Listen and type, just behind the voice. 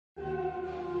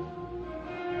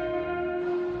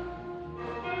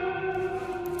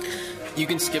You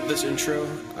can skip this intro.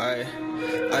 I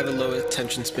have a low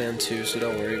attention span too, so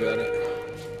don't worry about it.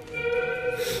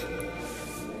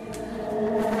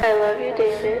 I love you,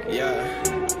 David. Yeah.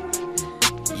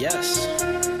 Yes.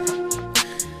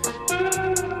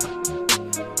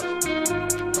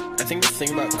 I think the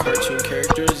thing about cartoon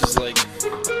characters is like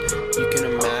you can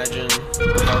imagine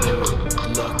how they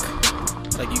would look.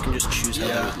 Like you can just choose how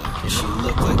they would look. And she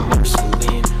looked like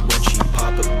Marceline when she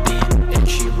pop a bean, and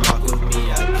she rock with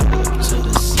me. I pull up to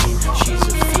the scene. She's a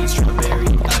fiend,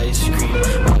 strawberry ice cream.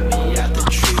 Meet me at the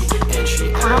tree, and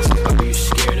she asks, "Are you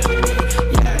scared of me?"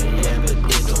 Yeah, I am, but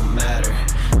it don't matter,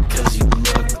 'cause you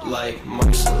look like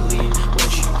Marceline when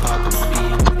she pop a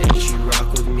bean, and she rock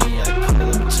with me. I pull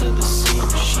up to the scene.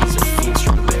 She's a fiend,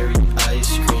 strawberry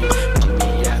ice cream. Meet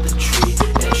me at the tree,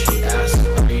 and she asks,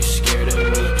 "Are you scared of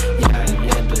me?" Yeah,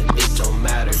 I am, but it don't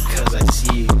matter, 'cause I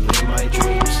see you in my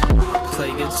dreams.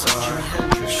 Play guitar,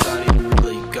 shawty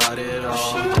really got it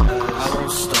all. I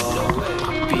won't stall,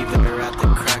 be there at the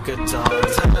crack of dawn.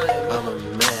 I'm a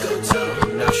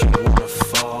man, now she wanna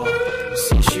fall.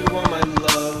 See, she want my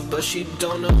love, but she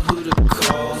don't know who to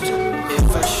call.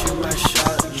 If I shoot my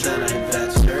shot, then I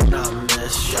bet her not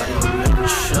miss. Shawty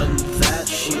mentioned that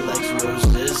she likes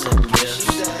roses and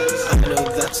gifts. I know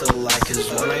that's a lie, 'cause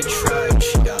when I tried,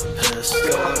 she got pissed.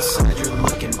 Go outside, you're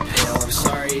looking pale. I'm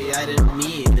sorry, I didn't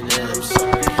mean it. I'm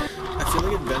sorry. I feel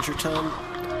like Adventure Time,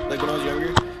 like when I was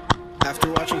younger, after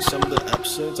watching some of the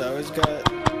episodes, I always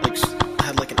got, like,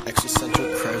 had like an existential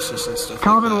crisis and stuff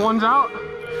Calvin, like that. one's out.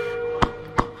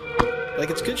 Like,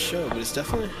 it's a good show, but it's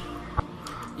definitely,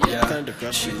 kind of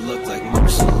depressing. She looked like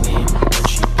Marceline when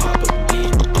she pop a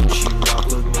bean, and she rock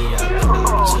with me. I pull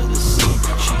up to the scene.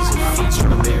 She's a fiend,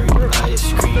 strawberry ice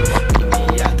cream. Meet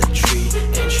me at the tree,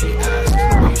 and she asks,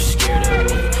 "Are you scared of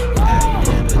me?" Yeah, I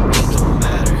am, but it don't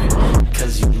matter,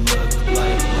 'cause you look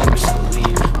like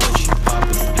Marceline when she pop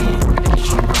a bean, and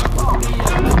she rock with me.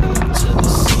 I pull up to the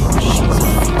scene. She's a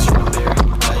fiend, strawberry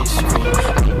ice cream.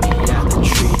 Meet me at the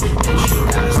tree, and she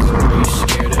asks, "Are you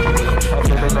scared of me?"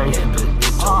 Yeah, I am, but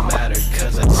it don't matter,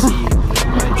 'cause I see you in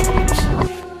my dreams.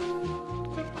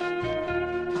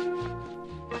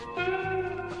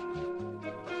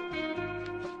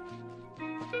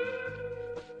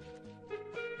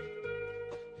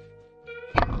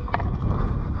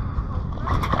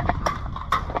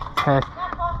 Hey,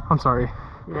 I'm sorry.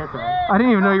 Yeah, that's alright. I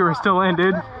didn't even know you were still in,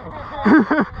 dude.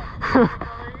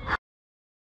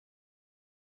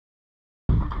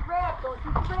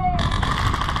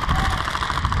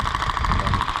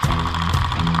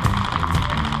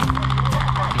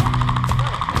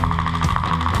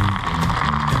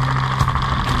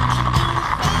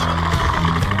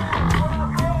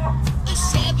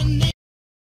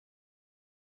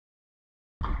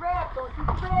 Don't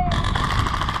you